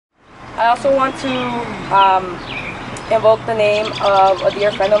I also want to invoke the name of a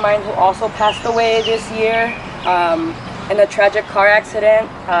dear friend of mine who also passed away this year in a tragic car accident.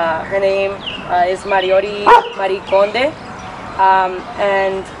 Her name is Mariori Mariconde.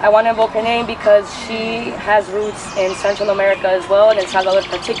 And I want to invoke her name because she has roots in Central America as well, and in Salvador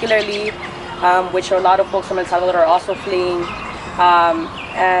particularly, which a lot of folks from El Salvador are also fleeing.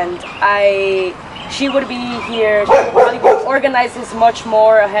 She would be here, she probably would organize this much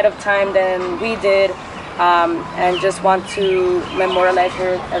more ahead of time than we did, and just want to memorialize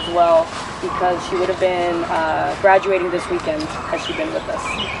her as well because she would have been graduating this weekend had she been with us.